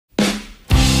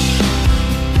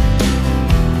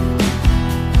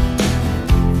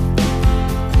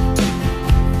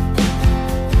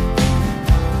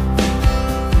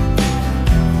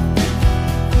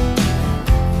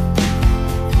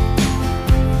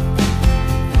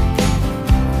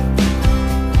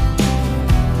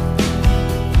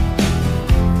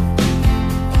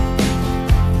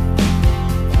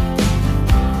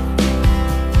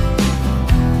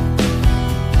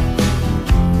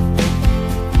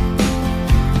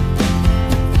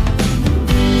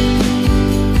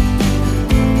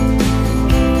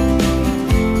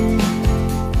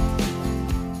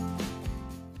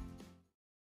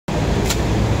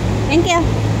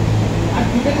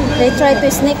try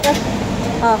to sneak up.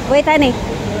 Oh, wait, honey.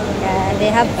 Yeah, they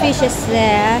have fishes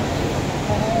there.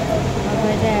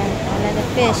 Over there, a lot of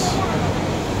fish.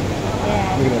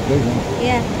 Yeah. Look at that big one.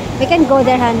 Yeah, we can go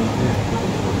there, hon.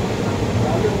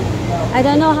 I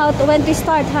don't know when to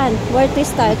start, hon. Where to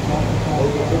start?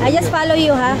 I just follow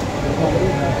you, huh?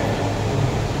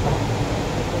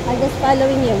 I'm just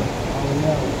following you.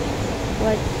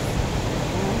 What?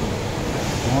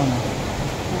 Donna.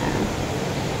 Yeah.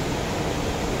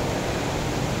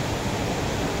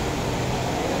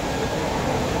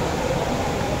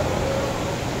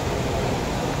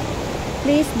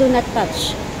 Please do not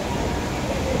touch.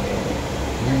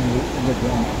 Yeah.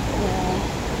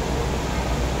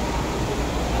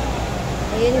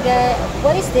 Ayun, guys.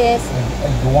 What is this?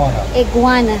 Iguana.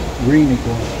 Iguana. Green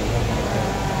iguana.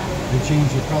 They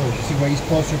change their colors. You see where he's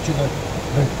closer to the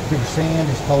sand,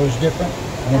 his color's different.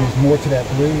 And then he's more to that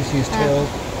blue. You see his tail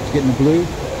is getting the blue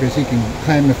because he can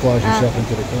camouflage himself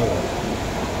into the color.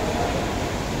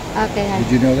 Okay.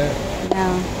 Did you know that?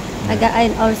 No.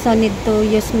 I also need to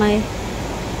use my...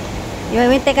 You want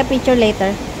me to take a picture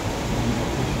later?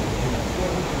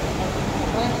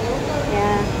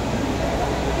 Yeah.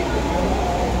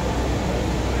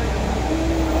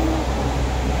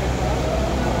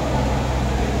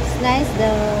 It's nice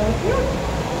though.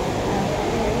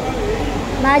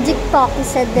 Magic talk, he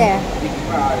said there.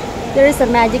 There is a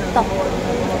magic talk.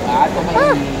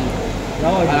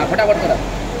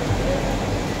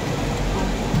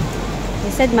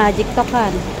 He said magic talk,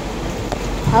 huh?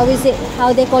 How is it?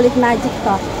 How they call it magic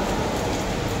talk?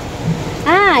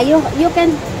 Ah, you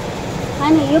can,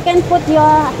 honey, you can put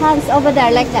your hands over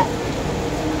there like that.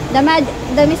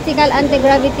 The mystical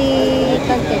anti-gravity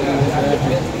content.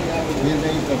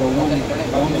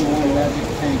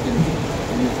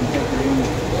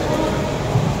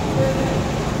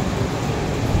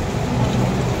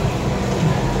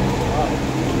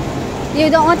 You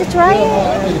don't want to try it?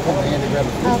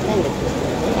 Okay.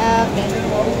 Okay.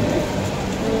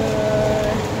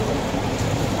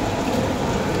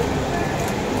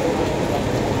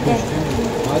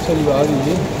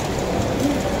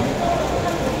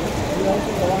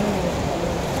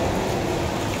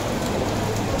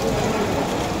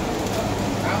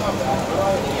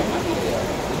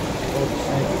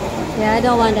 Yeah, I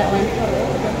don't want that one.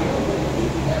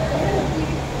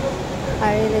 I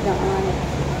really don't want it.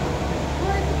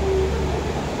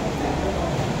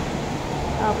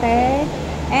 Okay.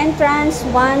 Entrance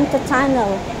 1 to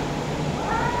tunnel.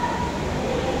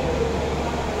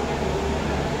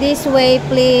 This way,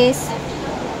 please.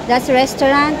 That's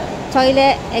restaurant,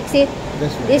 toilet, exit.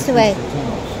 This way.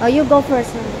 Oh, you go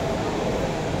first.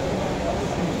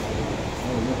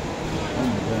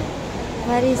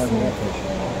 What is it?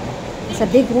 It's a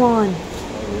big one.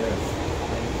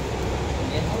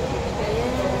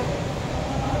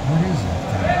 What is that?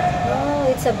 Oh,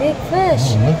 it's a big fish.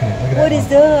 Oh, look at What is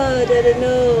that? I don't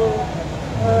know.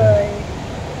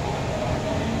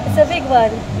 It's a big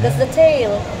one. That's the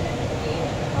tail.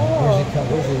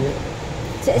 Where's he?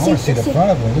 I want to see the front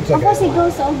of him. It looks like of course, he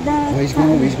goes off the... Well, he's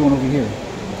going over here.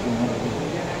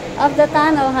 Of the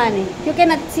tunnel, honey. You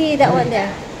cannot see that one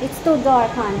there. It's too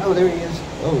dark, honey. Oh, there he is.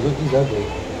 Oh, look, he's ugly.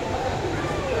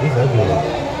 He's ugly.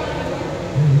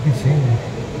 Oh, you can see him.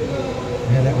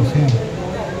 Yeah, that was him.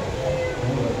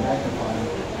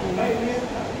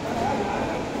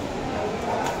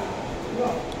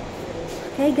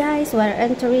 Okay, guys, we're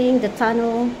entering the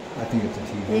tunnel. I think it's a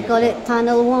TV. They call it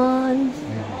Tunnel 1.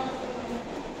 Yeah.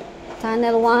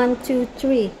 Tunnel 1, 2,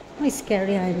 3. Oh, it's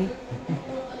scary, honey.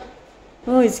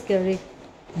 Oh, it's scary.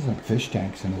 There's like fish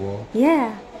tanks in the wall.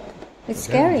 Yeah, it's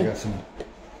scary. You got some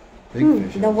big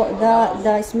fish.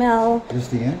 The smell. Is this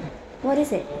the end? What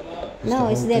is it? Is No,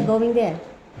 the it's whole there thing? going there.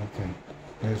 Okay,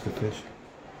 there's the fish.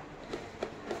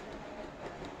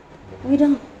 We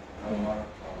don't.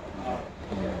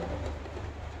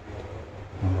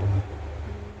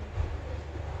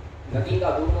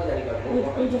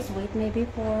 We just wait maybe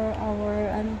for our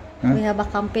Huh? we have a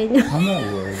company. I'm not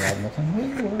worried about nothing. What are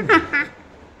you worried?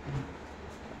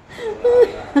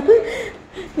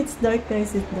 It's dark,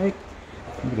 guys. It's dark.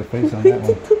 Look at the face on that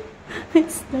one.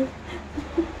 It's dark.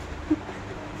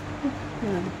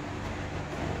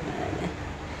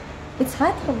 It's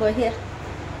hot over here.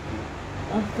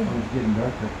 Okay. Oh, it's getting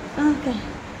darker. Okay.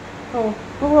 Oh.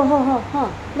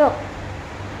 Look.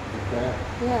 Crab.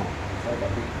 Yeah. It's like a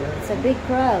big crab. It's a big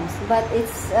crabs, but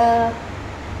it's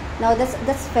no,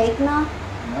 that's fake now.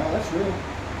 No, that's real.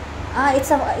 It's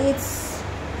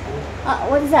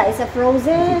what is that? It's a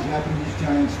frozen. It's a Japanese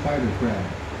giant spider crab.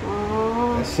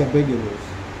 Oh. That's so big it is.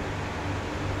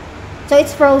 So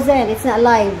it's frozen. It's not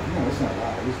live. No, it's not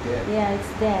alive. It's dead. Yeah,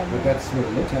 it's dead. But that's what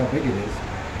it looks how big it is.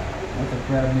 That's a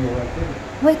crab meal right there.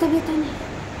 Wait a bit, honey.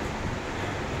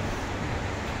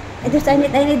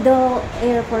 I need the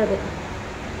air for a bit.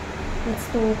 It's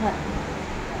too hot.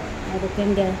 I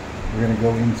can get. We're gonna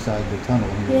go inside the tunnel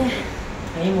here.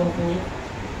 Yeah.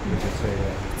 We could say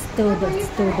that. It's too dark.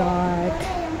 It's too dark.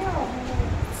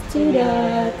 It's too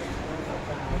dark.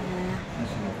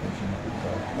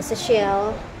 It's a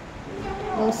shell.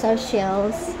 Those are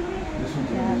shells. This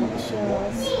one's Yeah,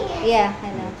 shells. Yeah, I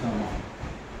know.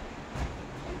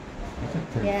 That's a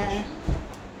pretty Yeah. fish.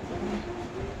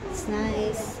 It's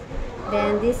nice.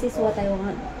 Then this is what I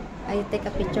want. I take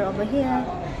a picture over here.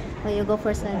 Oh, you go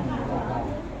first, son.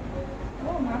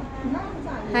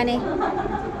 Honey,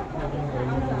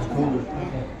 It's cool.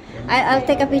 I'll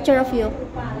take a picture of you.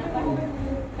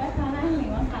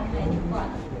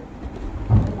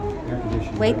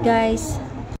 Wait, guys.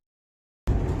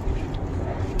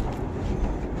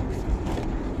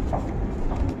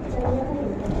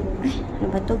 Ay, ano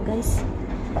ba to, guys?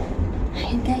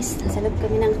 Ayun, guys. Nasa loob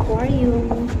kami ng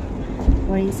aquarium.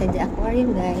 We're inside the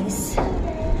aquarium, guys.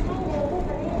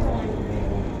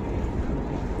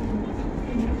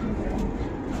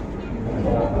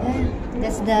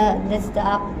 Yeah, that's the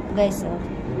up, guys. Oh.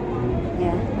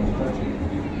 Yeah.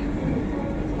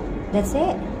 That's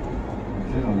it.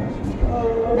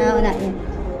 No, not yet.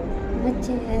 Not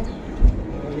yet.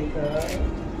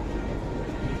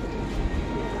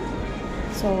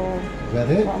 So. Is that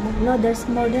it? No, there's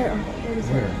more there. Oh, what is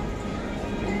Where? it?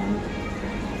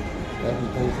 That was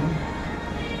the whole thing?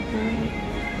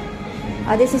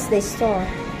 This is the store.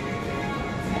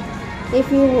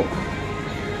 If you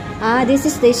this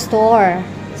is the store.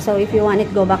 So if you want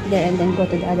it, go back there and then go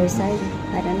to the other side.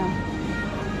 I don't know.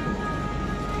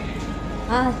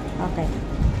 Okay.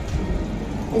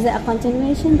 Is that a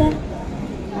continuation there?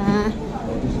 Oh,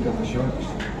 this has got the sharks.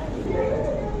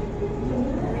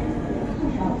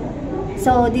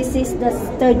 So this is the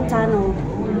third tunnel,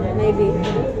 maybe.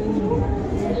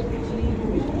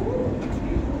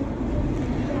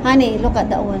 Honey, look at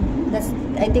that one.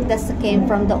 I think that's came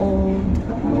from the old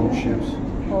ships.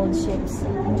 Old ships.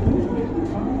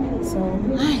 So,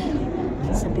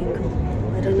 it's a big.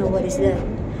 I don't know what is that.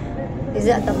 Is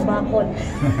that tambakol?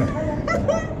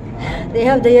 They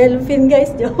have the yellowfin,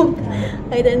 guys. Joke.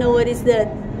 I don't know what is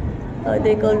that. How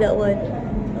they call that one.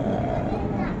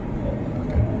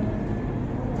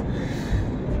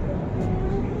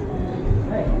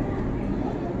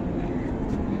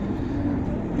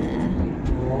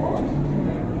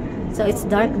 So it's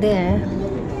dark there.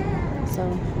 So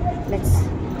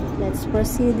let's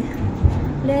proceed.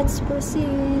 Let's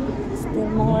proceed. Still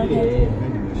more here.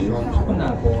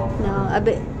 No, a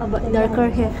bit darker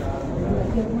here.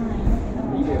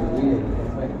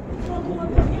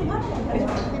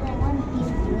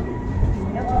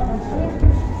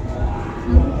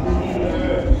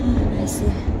 I see.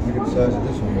 Look at the size of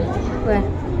this one, right? Where?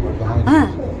 Behind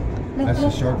you. Look, That's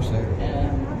look. the sharks there.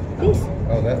 This?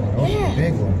 Oh, that one. Oh, Yeah. the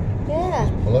big one. Yeah.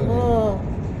 Below you. Oh.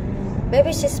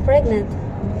 Maybe she's pregnant. I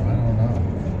don't know.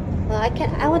 Well,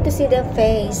 I want to see the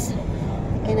face.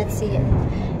 I cannot see it.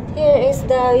 Here is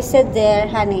the, we said there,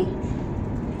 honey.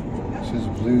 This is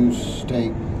blue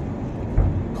steak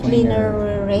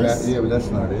Cleaner race. Yeah, but that's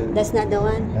not it. That's not the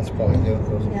one. That's probably the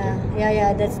other one.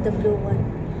 Yeah, that's the blue one.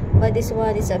 But this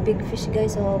one is a big fish,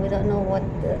 guys, so we don't know what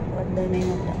the name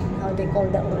of that, how they call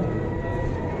that one.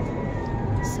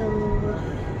 So,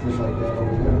 Just like that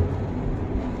over there.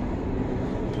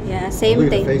 yeah, same Look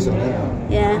thing. at the face on that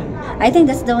one. Yeah, I think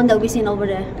that's the one that we seen over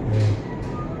there. Yeah.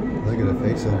 Look at the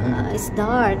face on him. It's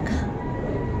dark.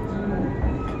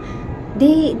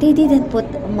 They didn't put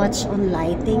much on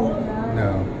lighting.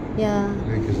 No, Yeah.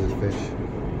 because it's fish.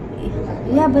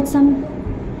 Yeah, but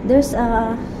there's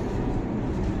a.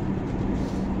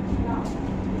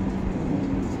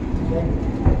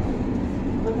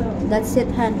 That's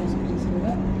it, Han.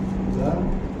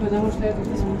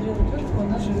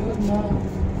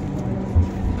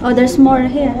 Oh, there's more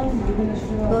here.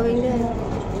 Going there.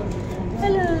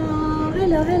 Hello.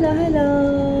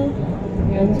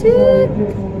 Toot.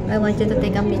 I want you to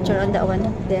take a picture on that one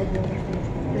there.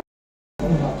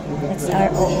 That's our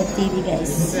OOTV,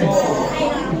 guys.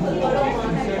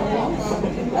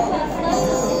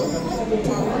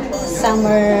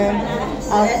 Summer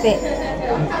outfit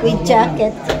with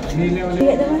jacket. You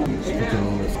get the one?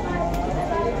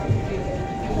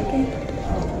 Okay.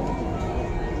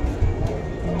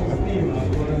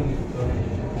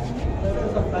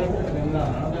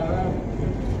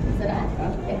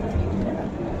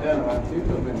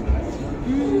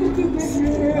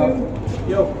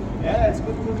 Yo, yeah, it's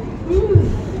good.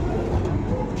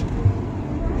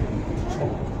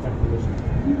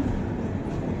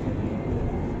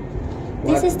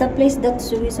 this is the place that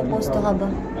we're supposed to have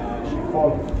a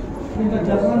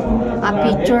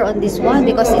picture on this one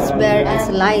because it's very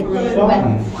light.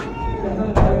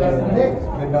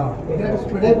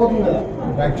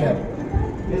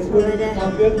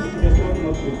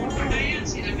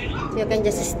 You can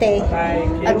just stay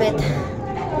a bit.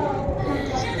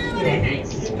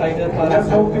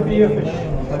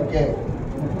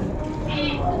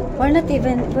 We're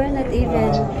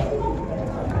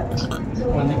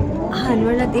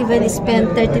not even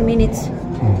spent 30 minutes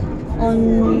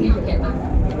on.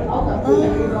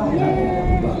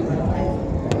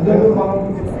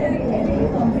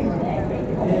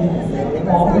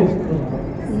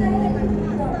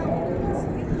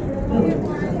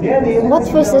 What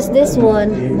fish is this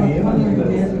one?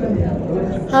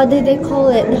 How did they call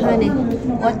it, honey?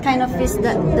 What kind of fish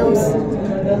those?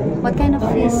 What kind of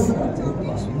fish?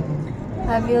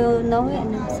 Have you know it?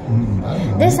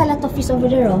 There's a lot of fish over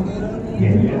there, oh.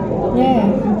 Yeah.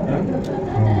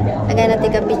 I'm gonna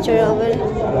take a picture over it.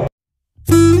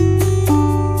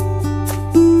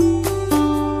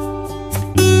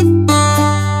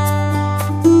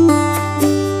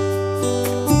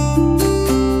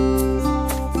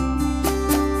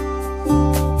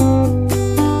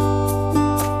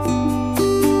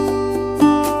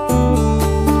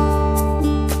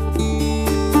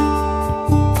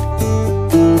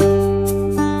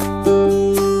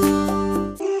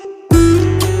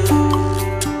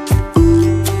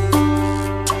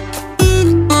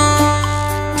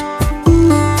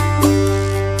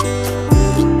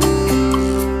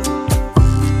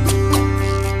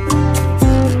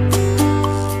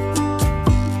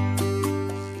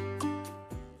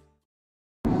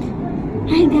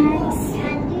 Hi guys,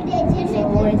 so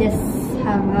we just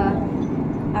have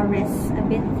a rest a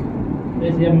bit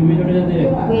with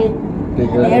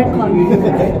aircon.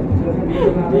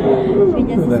 We're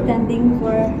just standing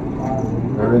for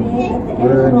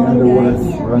we're in the underwater.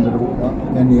 We're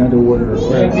in the underwater.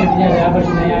 Looking at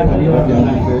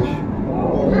the fish.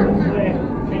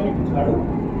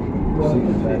 See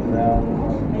the background.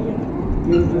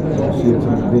 See it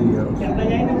on the videos.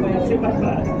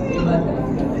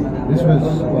 This was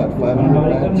what, 500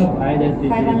 baht?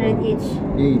 500 each.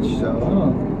 Each, so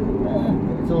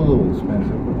it's a little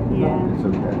expensive, but Yeah. it's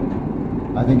okay.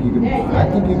 I think you could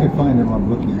find them on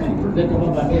Booking cheaper.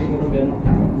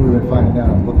 We've been finding out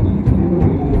on Booking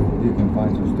you can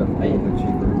find some stuff a little bit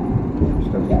cheaper.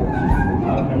 Stuff like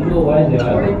that.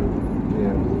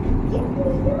 Yeah.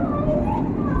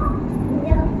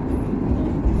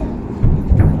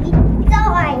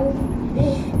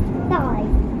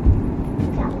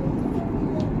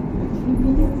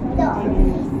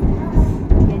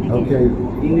 Okay.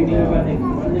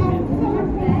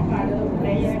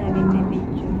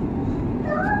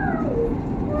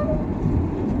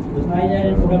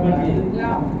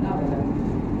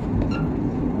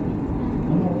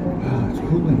 It's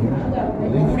cool in here.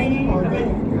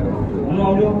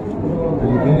 Are you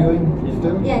videoing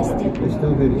still? Yeah, still. You're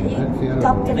still videoing.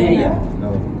 Talk to them. No.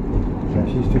 Yeah,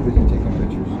 she's too busy taking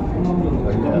pictures.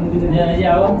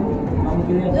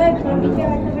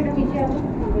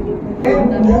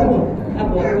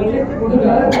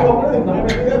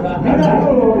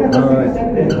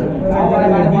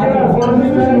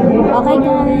 Okay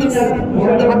guys,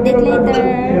 update later.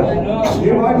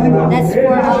 That's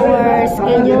for our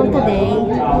schedule today.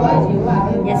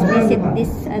 Just visit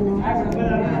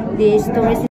this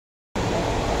tourist.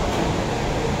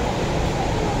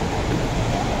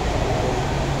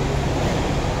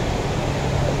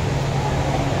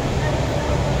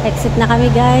 Exit na kami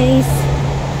guys.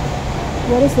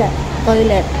 What is that?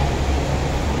 Toilet.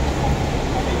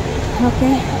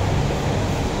 Okay.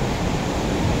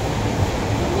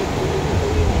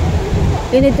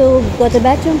 You need to go to the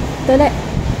bathroom, toilet.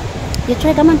 You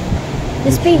try, come on.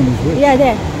 Just pee. Yeah,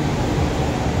 there.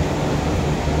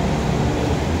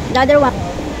 The other one.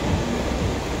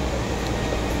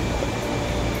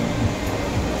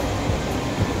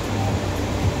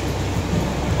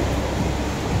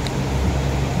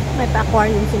 May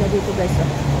pa-aquarium sila dito guys. Oh.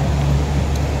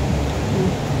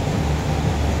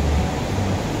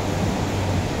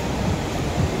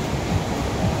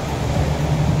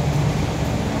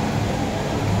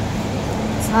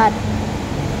 It's hot.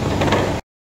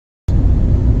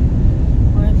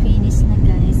 We're finished na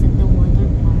guys at the water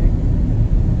park.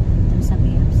 There's a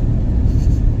bear.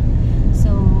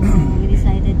 So we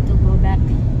decided to go back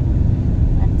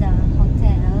at the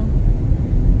hotel.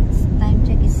 Time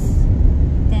check is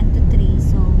 10 to 3,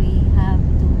 so we have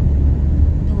to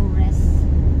do rest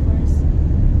first.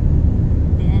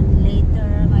 Then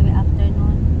later, maybe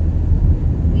afternoon,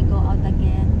 we go out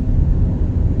again.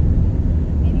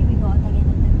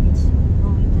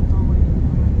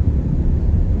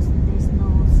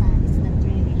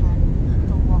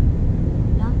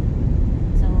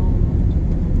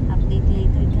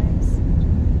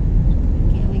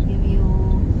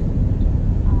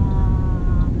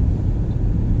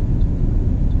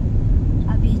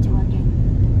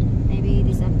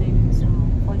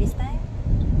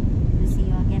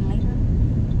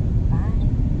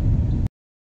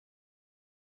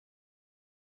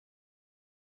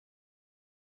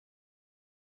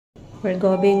 We're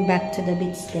going back to the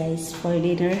beach, guys, for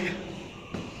dinner.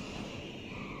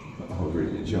 I'm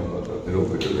ready to jump up and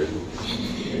over the river.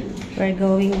 We're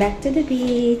going back to the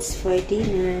beach for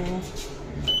dinner.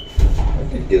 I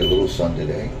did get a little sun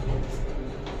today.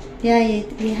 Yeah,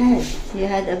 you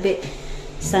had a bit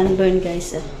sunburn,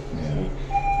 guys. Yeah.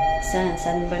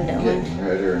 Sunburn that I'm one. getting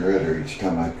redder and redder each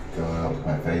time I go out with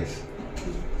my face.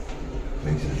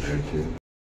 Makes it good too.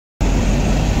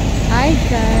 Hi,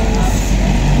 guys.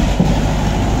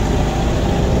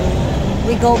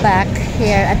 We go back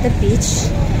here at the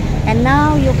beach, and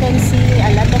now you can see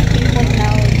a lot of people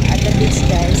now at the beach,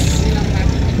 guys.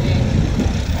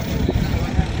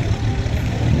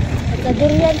 It's a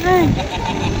durian, huh?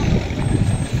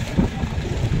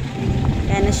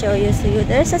 Gonna show you.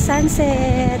 There's a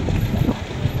sunset.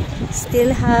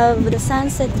 Still have the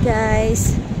sunset,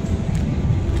 guys.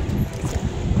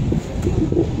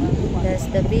 There's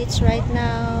the beach right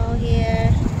now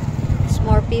here. There's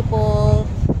more people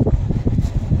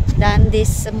than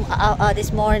this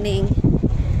morning.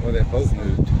 Well, that boat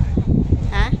moved.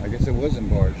 Huh? I guess it wasn't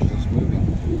barge, it's moving.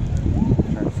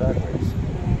 Turned sideways.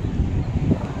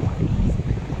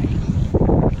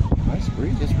 Nice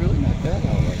breeze. It's really not bad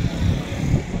out right now.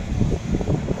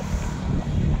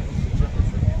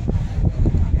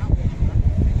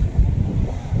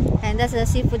 And that's a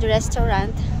seafood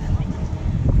restaurant.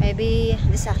 Maybe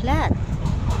there's a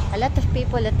lot of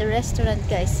people at the restaurant,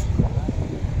 guys.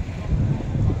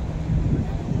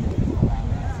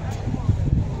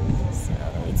 So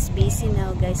it's busy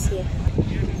now, guys, here.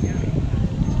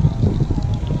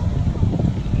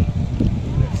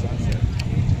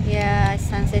 Yeah,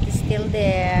 sunset is still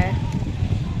there.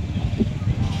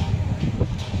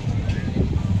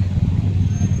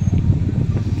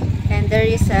 And there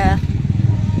is a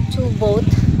two boat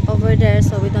over there,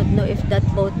 so we don't know if that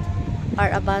boat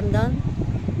are abandoned.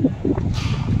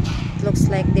 Looks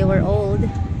like they were old.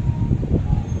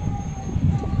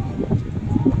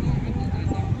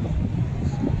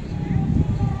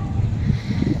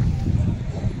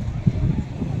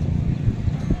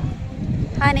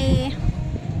 Honey,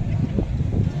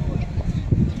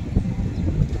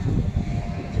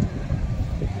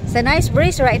 it's a nice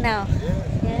breeze right now.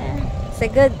 Yeah, it's a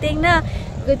good thing now.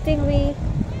 Good thing we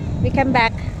come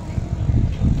back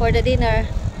for the dinner.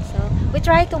 So we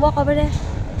try to walk over there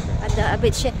at the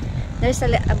beach. There's a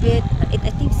bit. I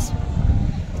think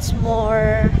it's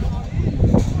more.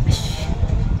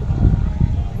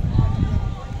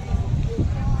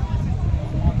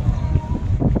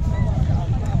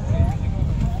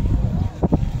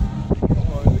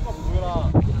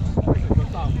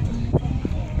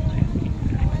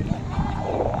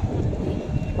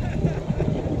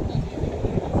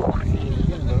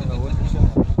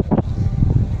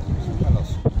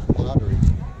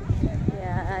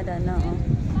 I don't know.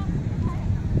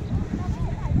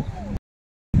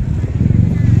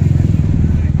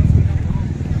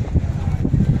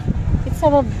 It's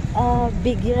a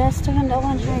big restaurant, that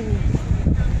one, honey.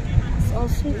 It's all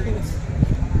seafoods.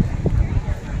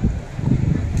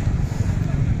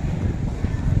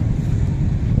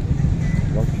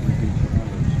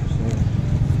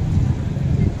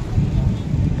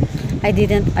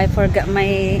 I forgot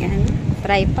my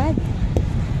tripod.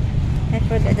 I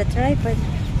forgot the tripod.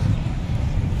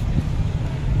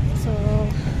 So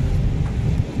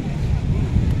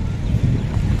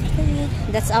okay,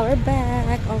 that's our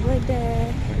bag over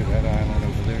there. Look at that island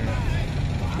over there.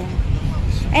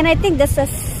 Yeah. And I think that's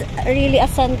really a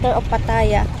center of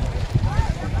Pattaya.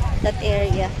 That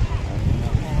area.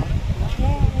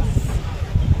 Yes.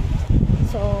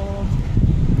 So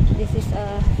this is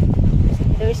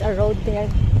there is a road there.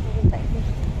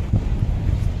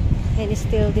 And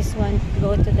still this one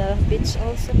go to the beach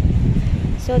also.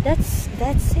 So that's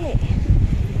it.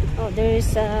 Oh, there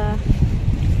is a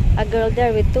girl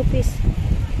there with two piece.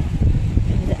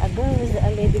 A girl is a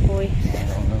lady boy. I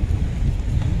don't know.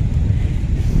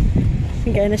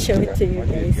 I'm gonna show it to you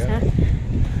guys, huh?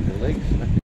 The legs.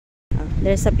 Oh,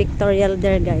 there's a pictorial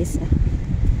there, guys.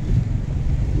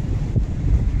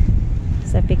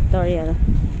 It's a pictorial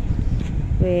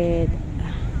with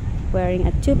wearing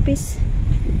a two-piece.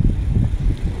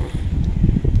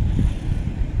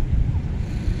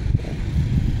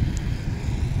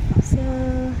 So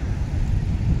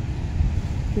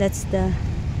that's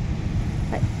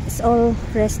it's all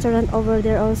restaurant over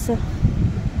there also.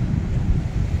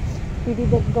 We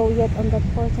didn't go yet on that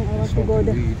portion. I want to go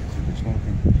there.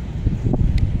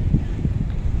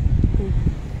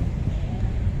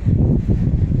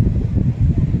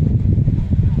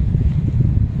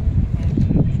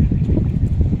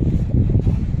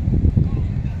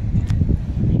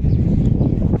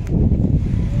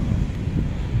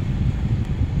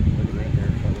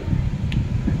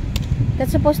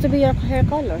 That's supposed to be your hair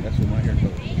color. That's what my hair color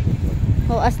is.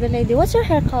 Oh, ask the lady, what's your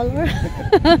hair color?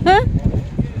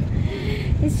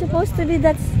 It's supposed to be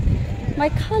that's my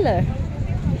color.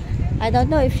 I don't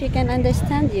know if she can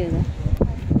understand you.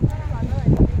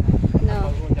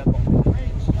 No.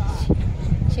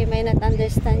 She may not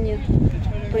understand you.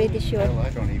 Pretty sure. Well, I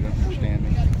don't even understand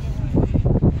me.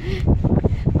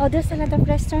 Oh, there's a lot of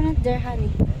restaurant there,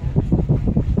 honey.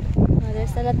 Oh,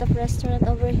 there's a lot of restaurant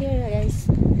over here, guys.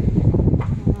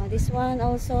 This one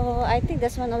also, I think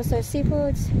this one also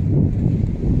seafoods.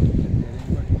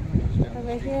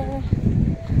 Over here.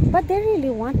 But they really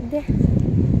want there.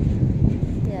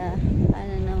 Yeah, I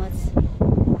don't know what's.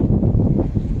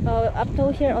 Oh, up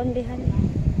to here only, honey.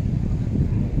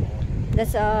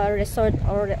 That's a resort,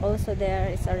 or also there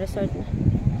is a resort.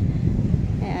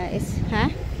 Yeah, it's, huh?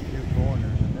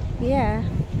 Yeah,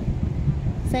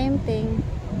 same thing.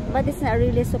 But it's not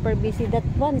really super busy. That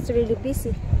one is really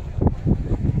busy.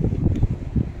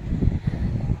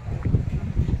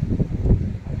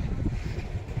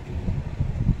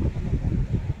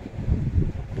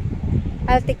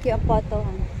 I'll take you a photo,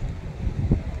 honey.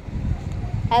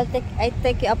 I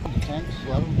take you up. Tanks. A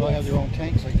lot of them probably have their own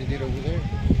tanks like they did over there,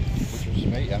 which was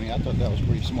amazing. I mean, I thought that was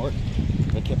pretty smart.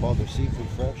 They kept all their seafood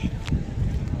fresh.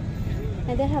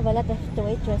 And they have a lot of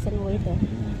waitress and waiter.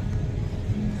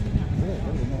 Yeah,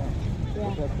 really nice.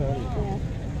 Yeah.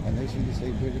 Yeah. And they seem to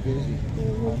stay pretty busy.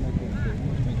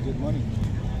 Make good money.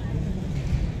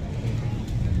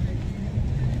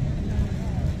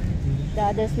 The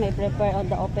others may prepare on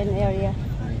the open area.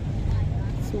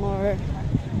 It's more.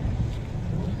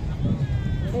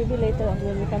 Maybe later on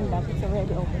when we come back, it's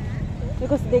already open.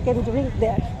 Because they can drink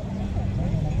there.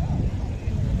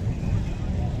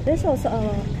 There's also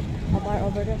a bar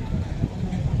over there.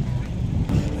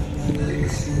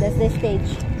 That's the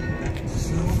stage.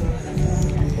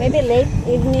 Maybe late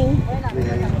evening. Can we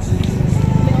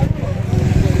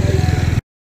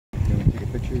take a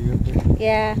picture of you up there?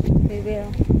 Yeah, we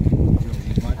will.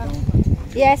 Use my phone?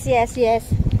 Yes, yes,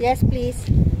 yes. Yes, please.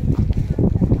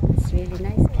 It's really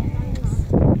nice, guys.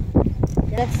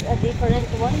 That's a different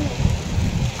one.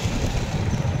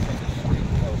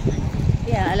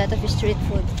 Yeah, a lot of street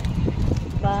food.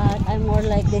 But I'm more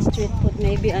like the street food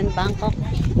maybe in Bangkok.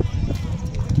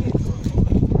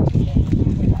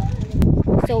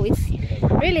 So it's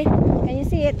really, can you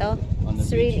see it? Oh,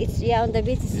 it's really, it's, yeah, on the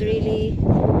beach. It's really,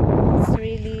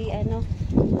 I know.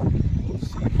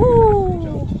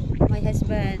 Woo! My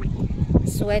husband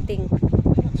sweating.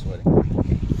 Sweating.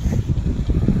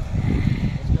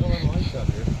 It's got a lot of lights out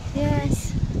here.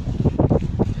 Yes.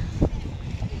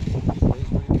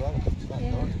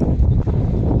 Yeah.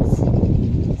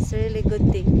 It's really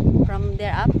good thing. From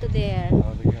there up to there.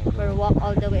 We walk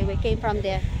all the way. We came from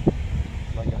there.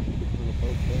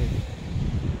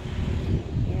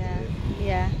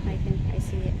 Yeah, I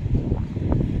see it.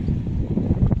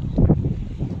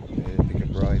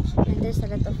 And there's a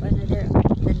lot of another,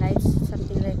 the lights,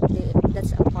 something like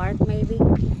that's a park maybe.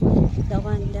 The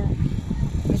one that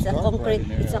it's a concrete,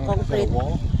 it's a concrete.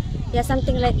 Yeah,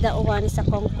 something like that one is a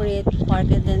concrete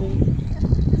park, and then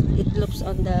it looks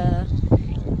on the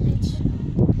beach.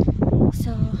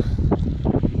 So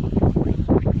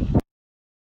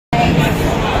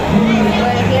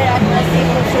we're here at the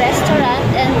seafood restaurant,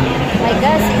 and my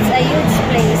gosh, it's a huge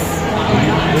place.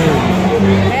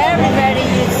 Very, very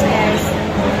huge, guys.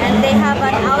 And they have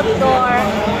an outdoor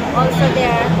also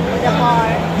there with a bar.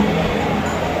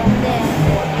 And then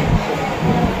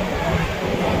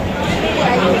really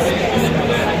a huge place.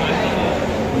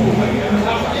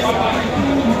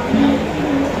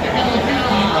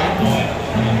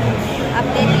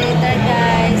 Update later,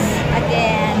 guys.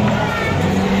 Again.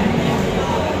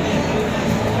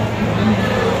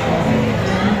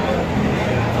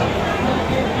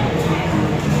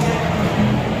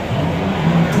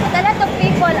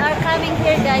 Are coming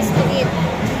here, guys, to eat.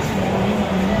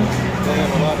 They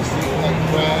have a lot of seafood, like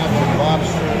crabs and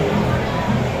lobster.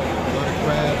 A lot of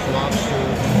crabs, lobster,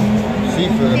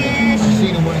 seafood. Fish. I've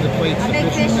seen them one of the plates. A The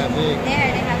big fish fish. is that big.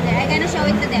 There, they have there. I'm gonna show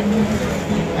it to them.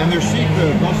 And their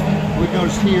seafood, we've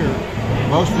noticed here,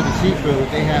 most of the seafood,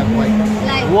 they have like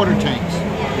water tanks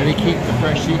that they keep the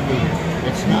fresh seafood.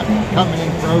 It's not coming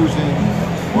in frozen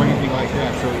or anything like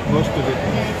that. So most of it,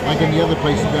 like in the other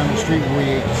places down the street where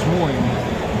we ate this morning,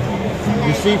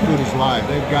 the seafood is live.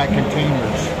 They've got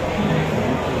containers,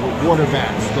 water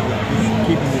vats that are just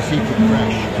keeping the seafood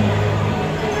fresh.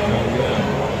 So yeah,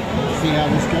 see how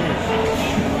this goes.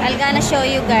 I'm gonna show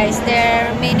you guys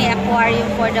their mini aquarium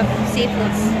for the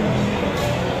seafoods.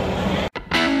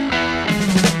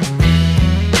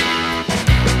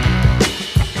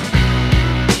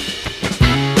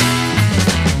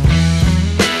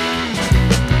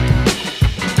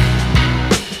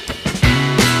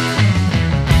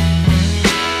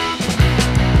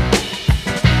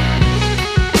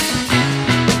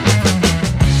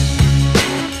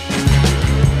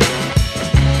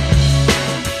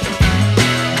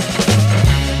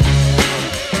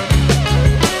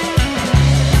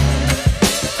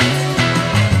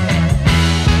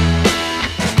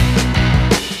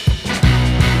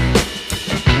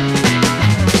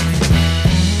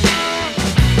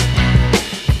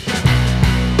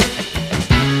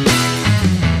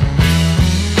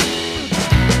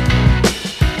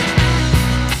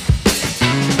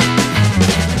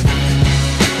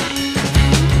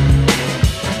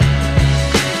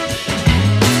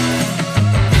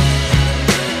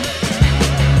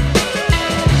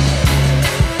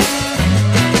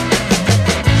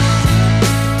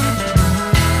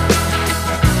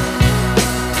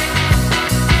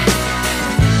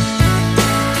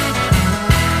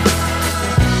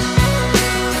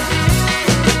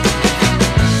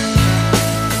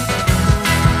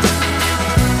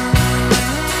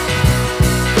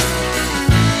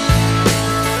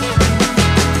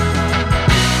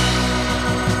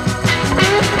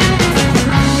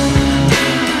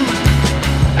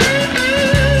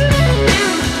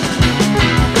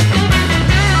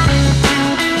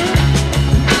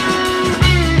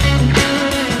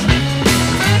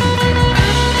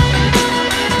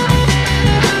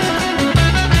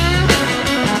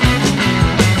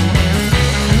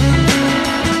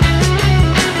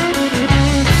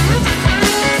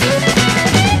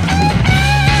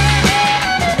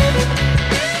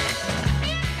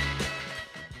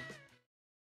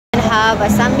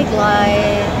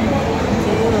 Light.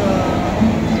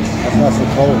 That's not so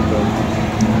cold, though.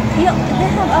 They have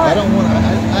I don't want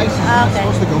ice is not Okay.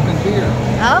 supposed to go in beer.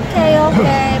 Okay,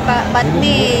 okay. But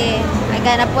me, I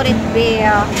gonna put it beer.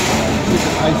 Put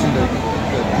the ice in the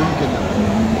drink and the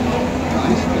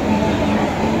ice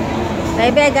thing.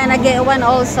 Maybe I gonna get one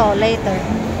also later.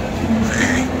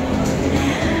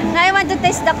 Now I want to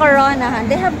taste the Corona.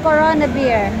 They have Corona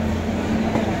beer.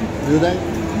 Do they?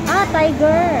 Ah,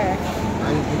 Tiger. I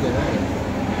didn't think they had it.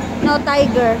 No,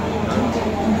 Tiger.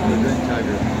 They drink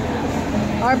Tiger.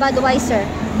 Or Budweiser.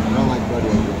 I don't like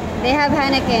Budweiser. They have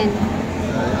Heineken.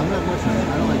 I'm not much.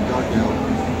 I don't like dark ale.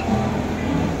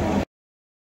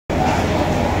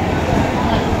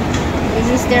 This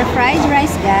is their fried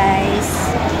rice, guys.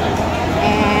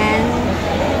 And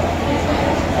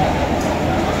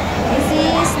this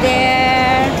is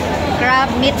their crab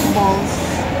meatballs.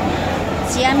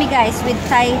 It's yummy, guys, with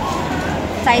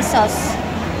Thai sauce.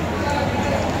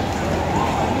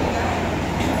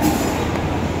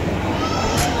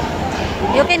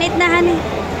 You can eat na, honey.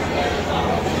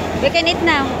 We can eat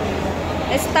now.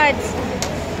 Let's start.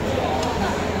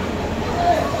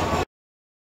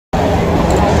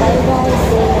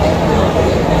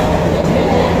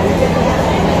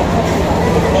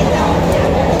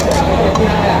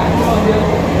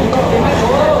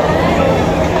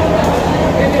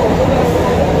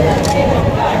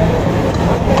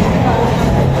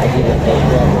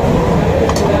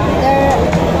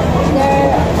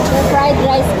 Their fried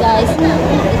rice, guys.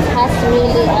 It has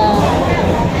really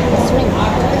shrimp.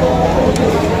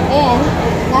 And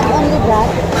not only that,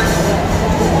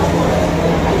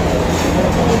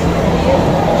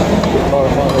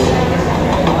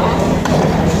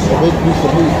 A big piece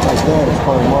of meat like that is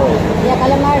calamari. yeah,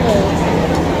 calamari.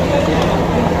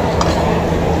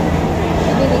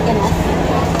 Maybe we can ask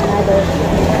another.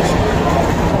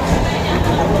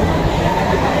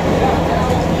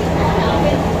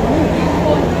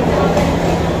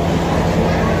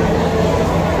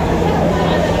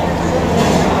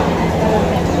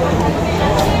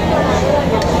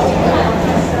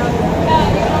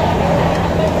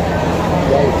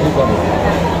 Yeah, you keep them.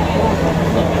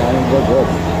 I mean, they're good.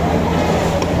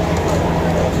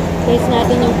 Taste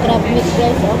natin yung crab meat,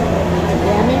 guys, oh.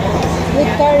 Yummy.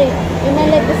 With curry. You may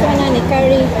like this one, honey.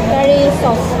 Curry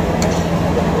sauce.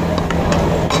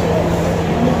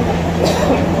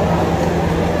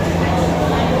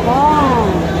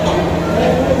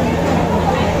 Wow.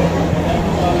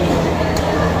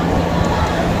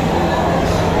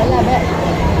 I love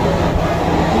it.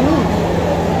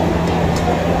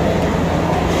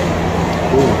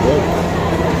 Really good.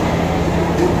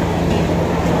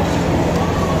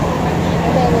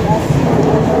 Okay, with us.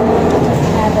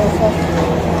 Another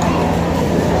sauce.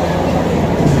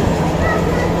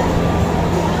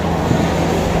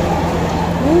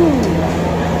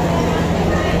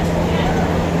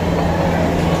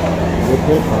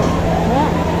 Good.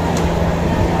 Yeah.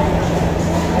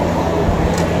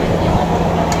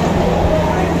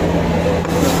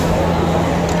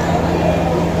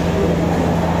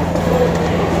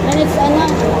 And it's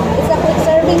a quick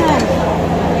serving, han.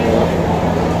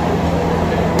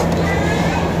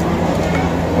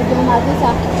 Pwede mo natin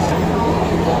sa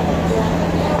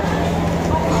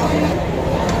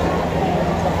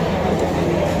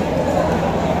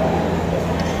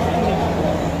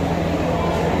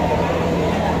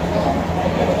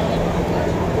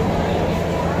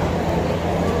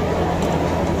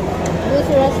this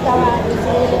restaurant is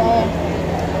really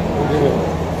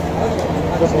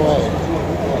Triple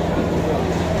A.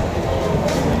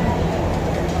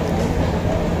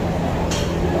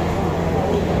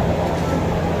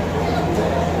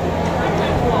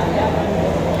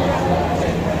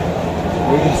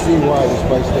 We can see why this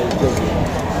place stays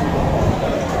busy.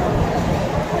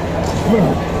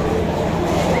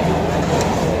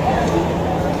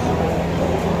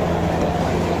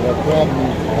 Yeah, crab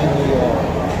meat, mainly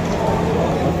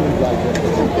food like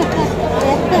this.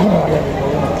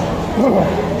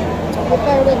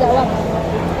 prepare with the what?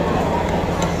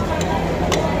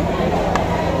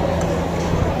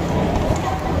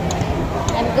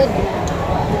 I'm good.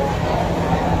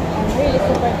 I'm really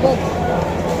super good.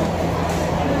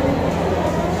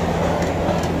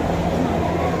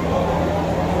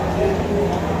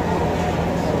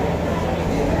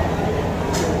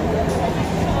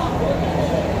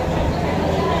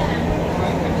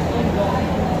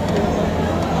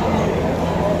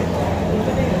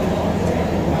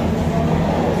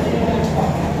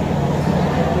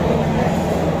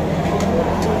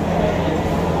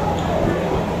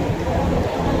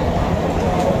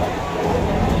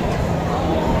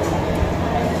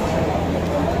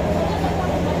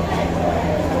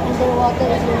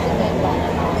 one.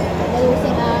 They're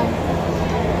using like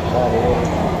that.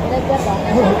 Like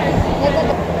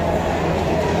that.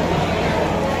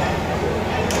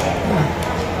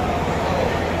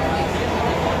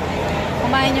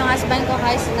 Kumain yung husband ko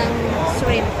guys ng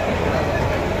shrimp.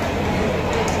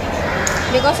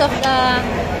 Because of the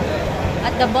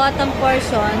at the bottom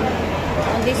portion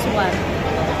on this one,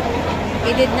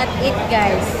 he did not eat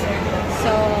guys.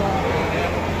 So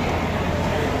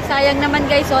sayang naman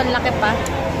guys, so ang laki pa.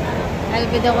 I'll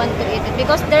be the one to eat it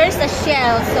because there's a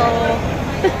shell, so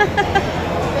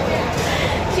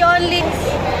she only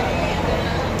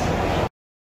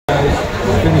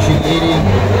finishing eating.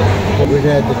 We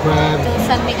had the crab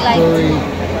curry.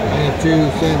 I had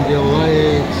 2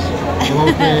 sandalias,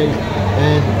 okay,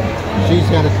 and she's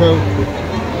got a Coke.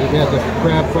 We got the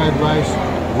crab fried rice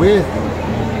with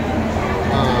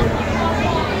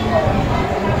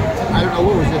I don't know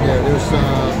what was in there. There's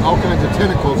all kinds of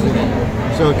tentacles in it,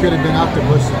 so it could have been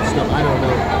octopus and stuff. I don't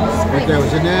know, but there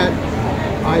was in that.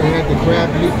 I had the crab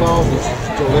meatballs, which is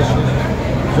delicious.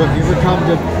 So if you ever come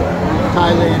to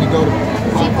Thailand and go to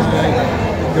Thai,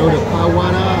 go to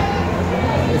Pawana,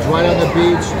 it's right on the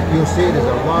beach. You'll see there's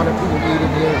a lot of people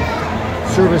eating here.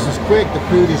 Service is quick, the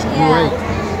food is great.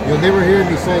 You'll never hear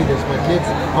me say this. My kids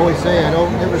always say, I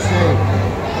don't ever say,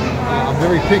 I'm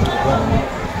very picky, but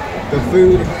the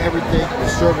food and everything, the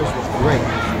service was great.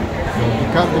 So if you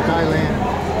come to Thailand,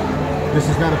 this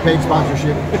is not a paid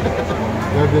sponsorship.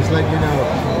 They're just letting you know,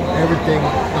 everything,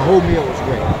 the whole meal was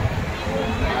great. All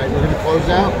right, we're going to close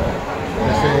out.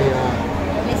 I say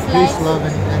peace, love,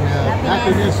 and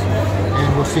happiness.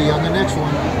 And we'll see you on the next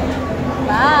one. Bye.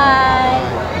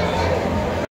 Bye.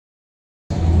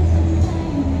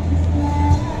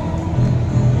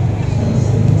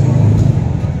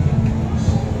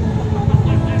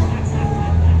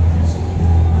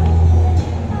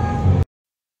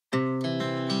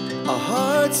 Our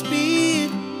hearts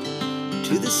beat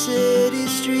to the city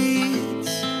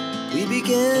streets. We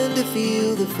began to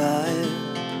feel the fire.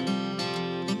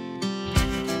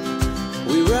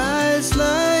 We rise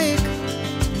like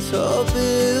tall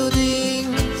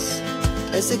buildings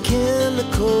as the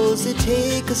chemicals, they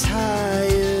take us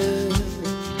higher.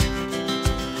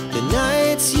 The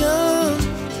night's young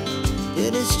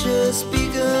and it's just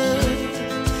begun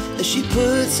as she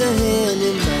puts her hand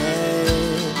in mine.